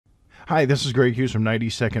Hi, this is Greg Hughes from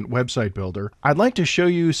 90-Second Website Builder. I'd like to show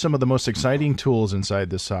you some of the most exciting tools inside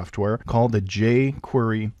this software called the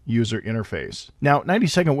jQuery user interface. Now,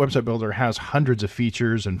 90-Second Website Builder has hundreds of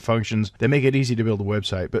features and functions that make it easy to build a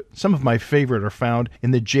website, but some of my favorite are found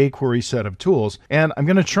in the jQuery set of tools, and I'm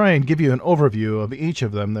going to try and give you an overview of each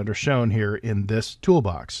of them that are shown here in this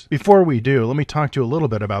toolbox. Before we do, let me talk to you a little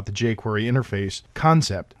bit about the jQuery interface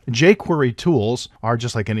concept. jQuery tools are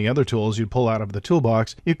just like any other tools you'd pull out of the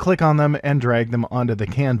toolbox. You click on them and drag them onto the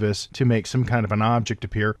canvas to make some kind of an object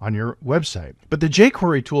appear on your website. But the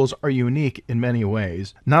jQuery tools are unique in many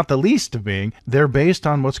ways, not the least of being they're based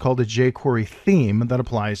on what's called a jQuery theme that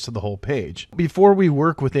applies to the whole page. Before we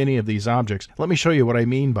work with any of these objects, let me show you what I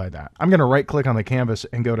mean by that. I'm going to right click on the canvas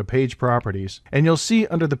and go to Page Properties, and you'll see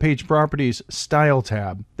under the Page Properties Style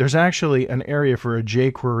tab, there's actually an area for a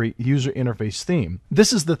jQuery user interface theme.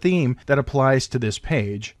 This is the theme that applies to this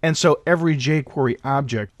page, and so every jQuery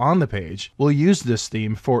object on the page will use this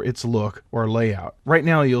theme for its look or layout. Right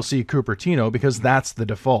now you'll see Cupertino because that's the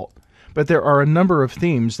default. But there are a number of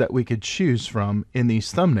themes that we could choose from in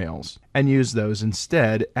these thumbnails and use those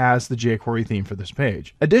instead as the jQuery theme for this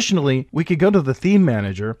page. Additionally, we could go to the theme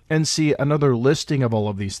manager and see another listing of all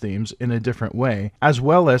of these themes in a different way, as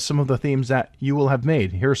well as some of the themes that you will have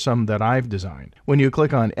made. Here's some that I've designed. When you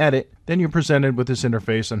click on Edit, then you're presented with this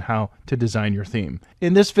interface on how to design your theme.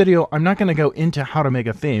 In this video, I'm not going to go into how to make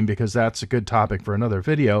a theme because that's a good topic for another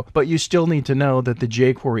video, but you still need to know that the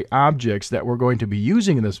jQuery objects that we're going to be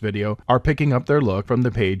using in this video are picking up their look from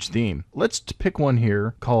the page theme. Let's pick one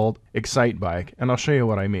here called Excite Bike, and I'll show you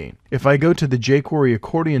what I mean. If I go to the jQuery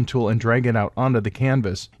accordion tool and drag it out onto the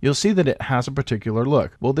canvas, you'll see that it has a particular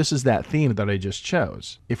look. Well, this is that theme that I just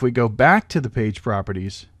chose. If we go back to the page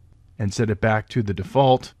properties and set it back to the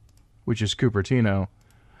default, which is Cupertino,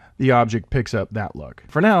 the object picks up that look.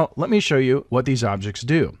 For now, let me show you what these objects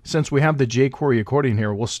do. Since we have the jQuery accordion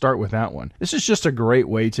here, we'll start with that one. This is just a great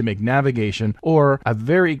way to make navigation or a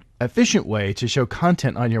very efficient way to show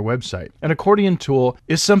content on your website. An accordion tool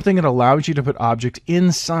is something that allows you to put objects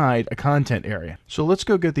inside a content area. So let's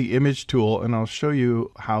go get the image tool and I'll show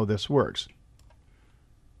you how this works.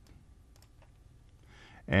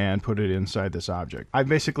 And put it inside this object. I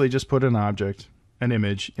basically just put an object, an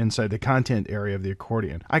image, inside the content area of the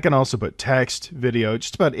accordion. I can also put text, video,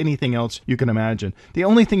 just about anything else you can imagine. The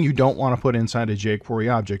only thing you don't want to put inside a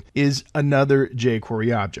jQuery object is another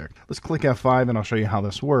jQuery object. Let's click F5 and I'll show you how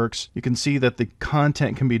this works. You can see that the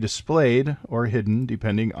content can be displayed or hidden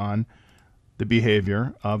depending on the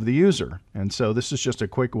behavior of the user. And so this is just a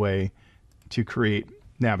quick way to create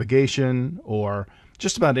navigation or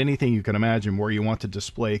just about anything you can imagine where you want to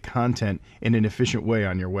display content in an efficient way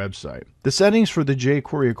on your website. The settings for the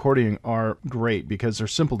jQuery accordion are great because they're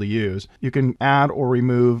simple to use. You can add or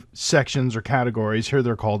remove sections or categories. Here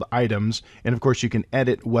they're called items. And of course you can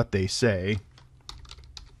edit what they say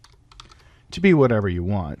to be whatever you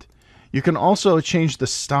want. You can also change the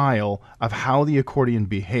style of how the accordion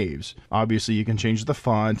behaves. Obviously, you can change the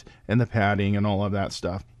font and the padding and all of that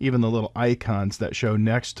stuff. Even the little icons that show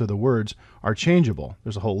next to the words are changeable.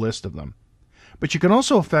 There's a whole list of them. But you can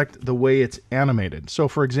also affect the way it's animated. So,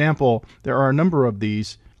 for example, there are a number of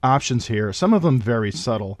these options here, some of them very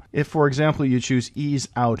subtle. If, for example, you choose Ease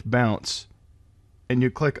Out Bounce, and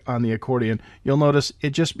you click on the accordion, you'll notice it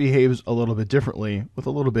just behaves a little bit differently with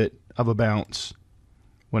a little bit of a bounce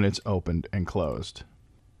when it's opened and closed.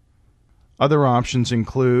 Other options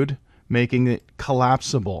include making it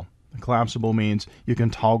collapsible. Collapsible means you can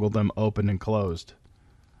toggle them open and closed.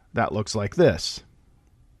 That looks like this.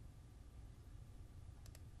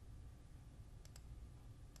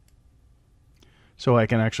 So I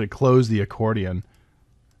can actually close the accordion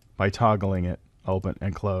by toggling it open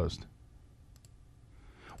and closed.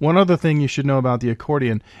 One other thing you should know about the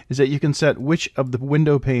accordion is that you can set which of the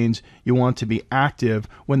window panes you want to be active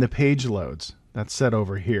when the page loads. That's set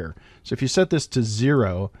over here. So if you set this to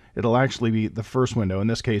 0, it'll actually be the first window. In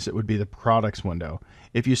this case, it would be the products window.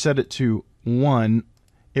 If you set it to 1,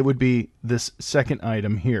 it would be this second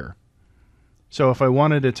item here. So if I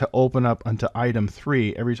wanted it to open up onto item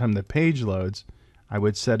 3 every time the page loads, I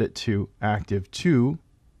would set it to active 2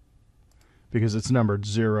 because it's numbered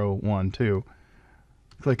 0, 1, 2.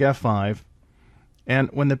 Click F5, and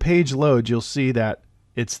when the page loads, you'll see that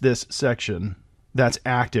it's this section that's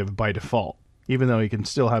active by default. Even though you can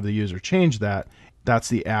still have the user change that, that's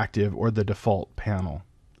the active or the default panel.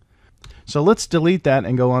 So let's delete that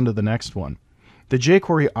and go on to the next one. The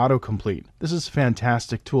jQuery Autocomplete. This is a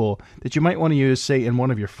fantastic tool that you might want to use, say, in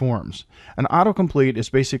one of your forms. An autocomplete is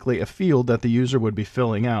basically a field that the user would be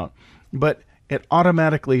filling out, but it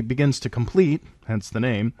automatically begins to complete, hence the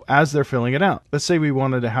name, as they're filling it out. Let's say we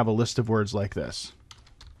wanted to have a list of words like this.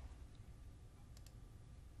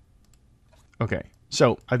 Okay,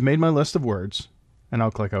 so I've made my list of words, and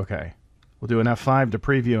I'll click OK. We'll do an F5 to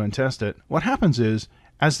preview and test it. What happens is,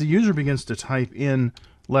 as the user begins to type in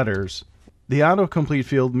letters, the autocomplete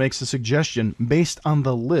field makes a suggestion based on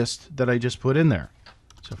the list that I just put in there.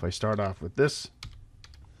 So if I start off with this,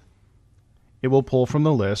 it will pull from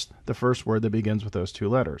the list the first word that begins with those two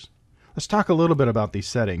letters. Let's talk a little bit about these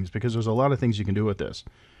settings, because there's a lot of things you can do with this.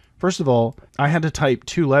 First of all, I had to type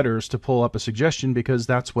 2 letters to pull up a suggestion because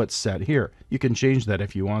that's what's set here. You can change that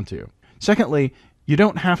if you want to. Secondly, you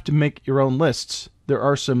don't have to make your own lists. There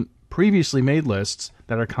are some previously made lists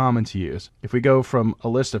that are common to use. If we go from a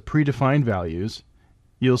list of predefined values,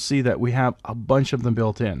 you'll see that we have a bunch of them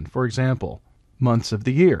built in. For example, months of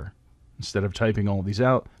the year. Instead of typing all these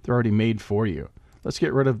out, they're already made for you. Let's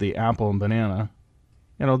get rid of the apple and banana,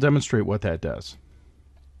 and I'll demonstrate what that does.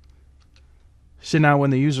 So now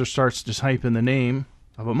when the user starts to type in the name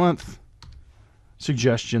of a month,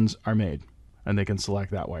 suggestions are made, and they can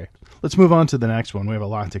select that way. Let's move on to the next one. We have a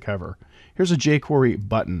lot to cover. Here's a jQuery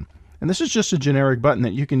button, and this is just a generic button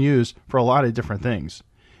that you can use for a lot of different things.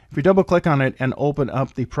 If we double click on it and open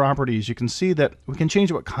up the properties, you can see that we can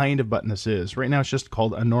change what kind of button this is. Right now it's just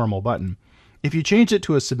called a normal button. If you change it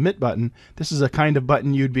to a submit button, this is a kind of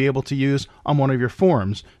button you'd be able to use on one of your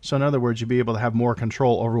forms. So in other words, you'd be able to have more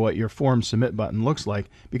control over what your form submit button looks like,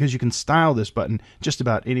 because you can style this button just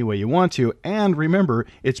about any way you want to. And remember,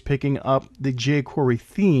 it's picking up the jQuery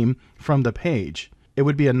theme from the page. It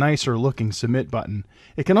would be a nicer looking submit button.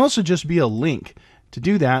 It can also just be a link. To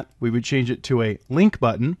do that, we would change it to a link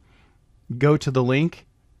button, go to the link,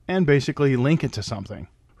 and basically link it to something.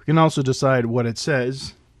 We can also decide what it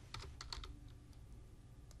says.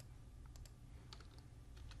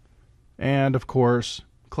 And of course,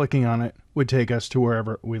 clicking on it would take us to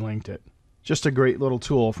wherever we linked it. Just a great little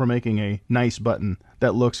tool for making a nice button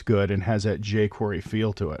that looks good and has that jQuery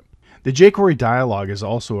feel to it. The jQuery dialog is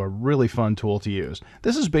also a really fun tool to use.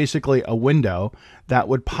 This is basically a window that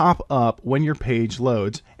would pop up when your page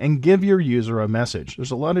loads and give your user a message. There's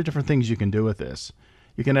a lot of different things you can do with this.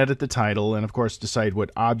 You can edit the title and of course decide what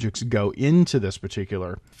objects go into this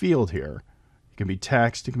particular field here. It can be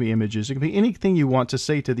text, it can be images, it can be anything you want to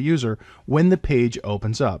say to the user when the page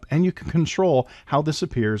opens up. And you can control how this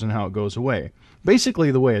appears and how it goes away. Basically,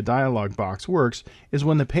 the way a dialog box works is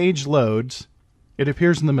when the page loads, it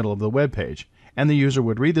appears in the middle of the web page, and the user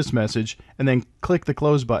would read this message and then click the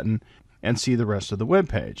close button and see the rest of the web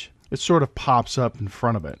page. It sort of pops up in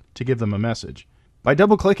front of it to give them a message. By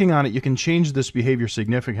double clicking on it, you can change this behavior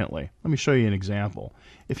significantly. Let me show you an example.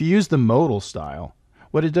 If you use the modal style,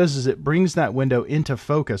 what it does is it brings that window into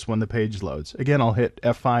focus when the page loads. Again, I'll hit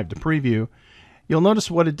F5 to preview. You'll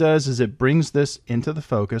notice what it does is it brings this into the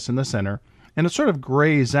focus in the center, and it sort of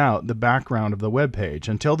grays out the background of the web page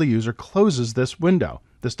until the user closes this window,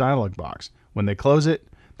 this dialog box. When they close it,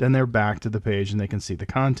 then they're back to the page and they can see the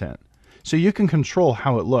content. So you can control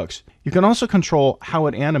how it looks. You can also control how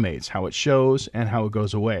it animates, how it shows, and how it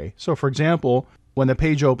goes away. So for example, when the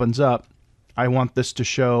page opens up, I want this to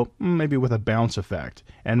show maybe with a bounce effect.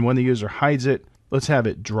 And when the user hides it, let's have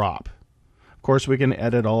it drop. Of course, we can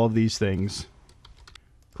edit all of these things.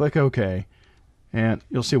 Click OK, and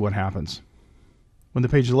you'll see what happens. When the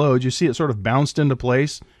page loads, you see it sort of bounced into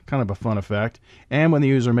place, kind of a fun effect. And when the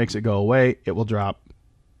user makes it go away, it will drop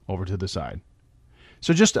over to the side.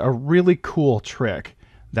 So just a really cool trick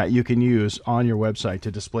that you can use on your website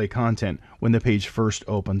to display content when the page first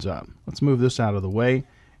opens up. Let's move this out of the way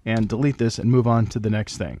and delete this and move on to the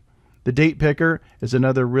next thing. The date picker is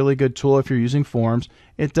another really good tool if you're using forms.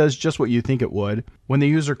 It does just what you think it would. When the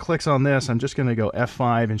user clicks on this, I'm just going to go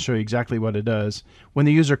F5 and show you exactly what it does. When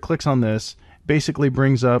the user clicks on this, basically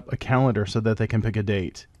brings up a calendar so that they can pick a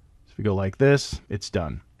date. So if we go like this, it's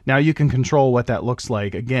done. Now you can control what that looks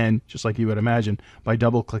like, again, just like you would imagine, by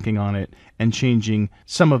double clicking on it and changing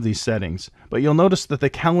some of these settings. But you'll notice that the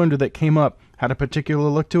calendar that came up had a particular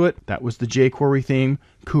look to it. That was the jQuery theme,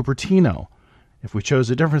 Cupertino. If we chose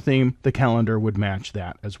a different theme, the calendar would match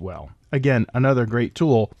that as well. Again, another great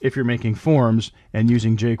tool if you're making forms and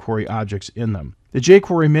using jQuery objects in them. The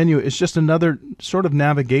jQuery menu is just another sort of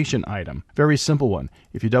navigation item. Very simple one.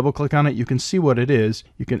 If you double click on it, you can see what it is.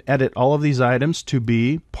 You can edit all of these items to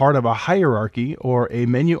be part of a hierarchy or a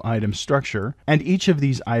menu item structure, and each of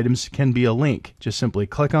these items can be a link. Just simply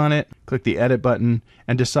click on it, click the edit button,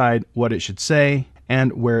 and decide what it should say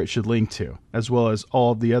and where it should link to, as well as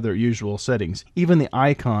all of the other usual settings. Even the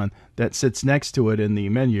icon that sits next to it in the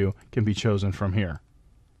menu can be chosen from here.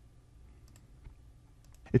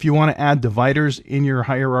 If you want to add dividers in your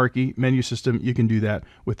hierarchy menu system, you can do that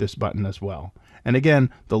with this button as well. And again,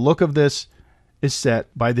 the look of this is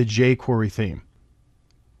set by the jQuery theme.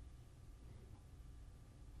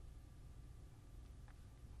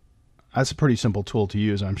 That's a pretty simple tool to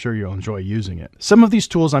use. I'm sure you'll enjoy using it. Some of these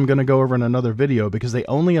tools I'm going to go over in another video because they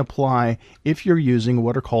only apply if you're using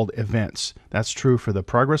what are called events. That's true for the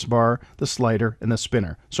progress bar, the slider, and the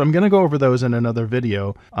spinner. So I'm going to go over those in another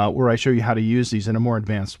video where I show you how to use these in a more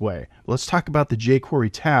advanced way. Let's talk about the jQuery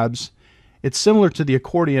tabs. It's similar to the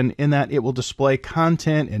accordion in that it will display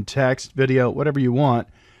content and text, video, whatever you want,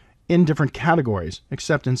 in different categories,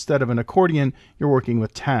 except instead of an accordion, you're working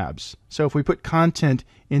with tabs. So if we put content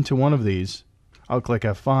into one of these, I'll click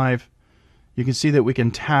F5. You can see that we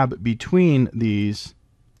can tab between these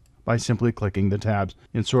by simply clicking the tabs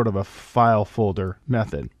in sort of a file folder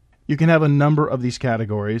method. You can have a number of these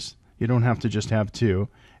categories. You don't have to just have two.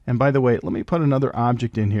 And by the way, let me put another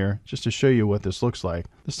object in here just to show you what this looks like.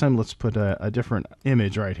 This time let's put a different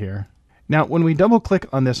image right here. Now, when we double click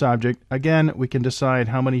on this object, again, we can decide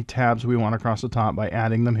how many tabs we want across the top by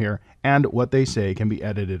adding them here, and what they say can be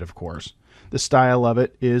edited, of course. The style of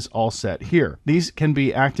it is all set here. These can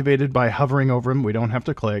be activated by hovering over them. We don't have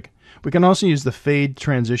to click. We can also use the fade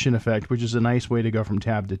transition effect, which is a nice way to go from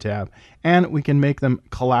tab to tab, and we can make them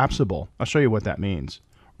collapsible. I'll show you what that means.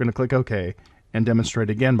 We're going to click OK and demonstrate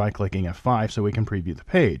again by clicking F5 so we can preview the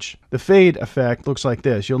page. The fade effect looks like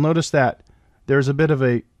this. You'll notice that there's a bit of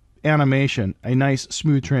a animation, a nice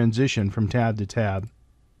smooth transition from tab to tab.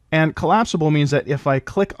 And collapsible means that if I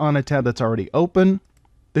click on a tab that's already open,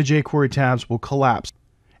 the jQuery tabs will collapse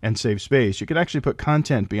and save space. You could actually put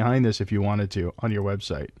content behind this if you wanted to on your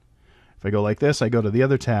website. If I go like this, I go to the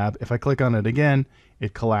other tab. If I click on it again,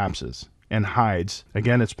 it collapses and hides.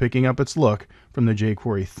 Again, it's picking up its look from the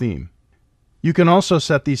jQuery theme. You can also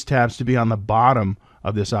set these tabs to be on the bottom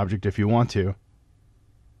of this object if you want to.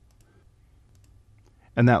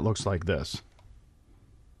 And that looks like this.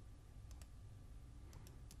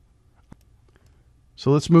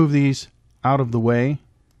 So let's move these out of the way,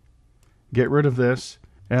 get rid of this,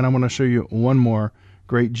 and I'm going to show you one more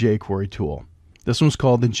great jQuery tool. This one's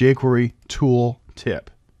called the jQuery Tool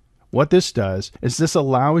Tip. What this does is this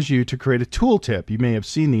allows you to create a tooltip. You may have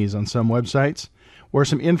seen these on some websites where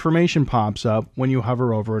some information pops up when you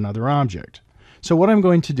hover over another object. So what I'm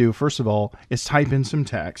going to do, first of all, is type in some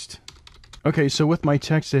text. Okay, so with my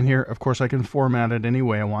text in here, of course, I can format it any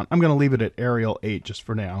way I want. I'm going to leave it at Arial 8 just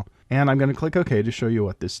for now. And I'm going to click OK to show you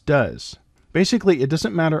what this does. Basically, it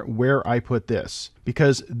doesn't matter where I put this,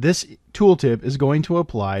 because this tooltip is going to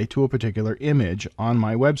apply to a particular image on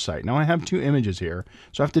my website. Now, I have two images here,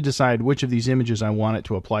 so I have to decide which of these images I want it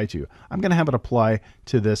to apply to. I'm going to have it apply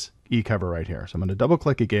to this e-cover right here. So I'm going to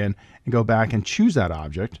double-click again and go back and choose that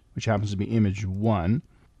object, which happens to be image 1.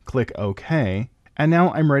 Click OK. And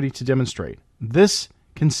now I'm ready to demonstrate. This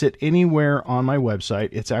can sit anywhere on my website.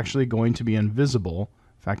 It's actually going to be invisible.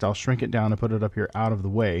 In fact, I'll shrink it down and put it up here out of the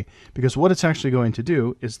way, because what it's actually going to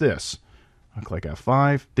do is this. I'll click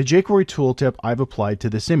F5. The jQuery tooltip I've applied to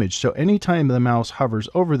this image. So anytime the mouse hovers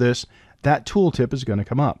over this, that tooltip is going to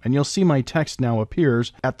come up. And you'll see my text now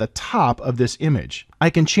appears at the top of this image.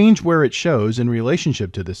 I can change where it shows in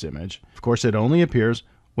relationship to this image. Of course, it only appears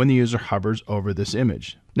when the user hovers over this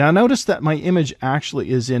image. Now notice that my image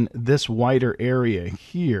actually is in this wider area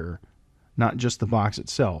here, not just the box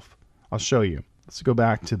itself. I'll show you. Let's go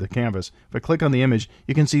back to the canvas. If I click on the image,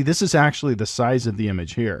 you can see this is actually the size of the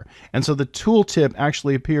image here. And so the tooltip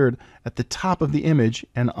actually appeared at the top of the image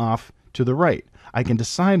and off to the right. I can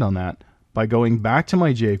decide on that by going back to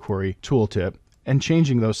my jQuery tooltip and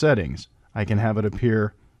changing those settings. I can have it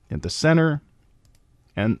appear at the center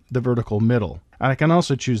and the vertical middle. And I can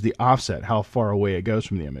also choose the offset, how far away it goes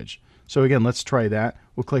from the image. So again, let's try that.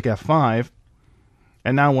 We'll click F5.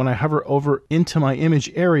 And now when I hover over into my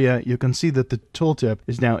image area, you can see that the tooltip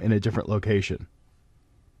is now in a different location.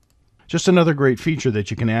 Just another great feature that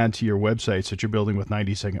you can add to your websites that you're building with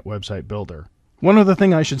 90-Second Website Builder. One other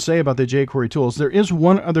thing I should say about the jQuery tools, there is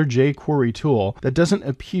one other jQuery tool that doesn't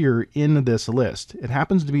appear in this list. It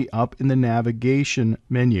happens to be up in the navigation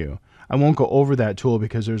menu. I won't go over that tool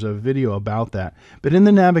because there's a video about that. But in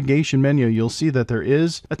the navigation menu, you'll see that there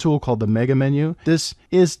is a tool called the Mega Menu. This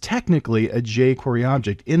is technically a jQuery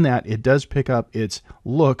object in that it does pick up its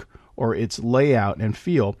look or its layout and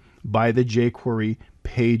feel by the jQuery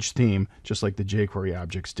page theme, just like the jQuery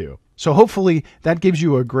objects do. So hopefully that gives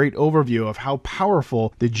you a great overview of how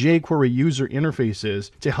powerful the jQuery user interface is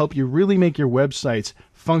to help you really make your websites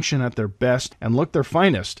function at their best and look their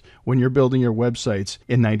finest when you're building your websites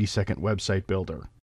in 90-Second Website Builder.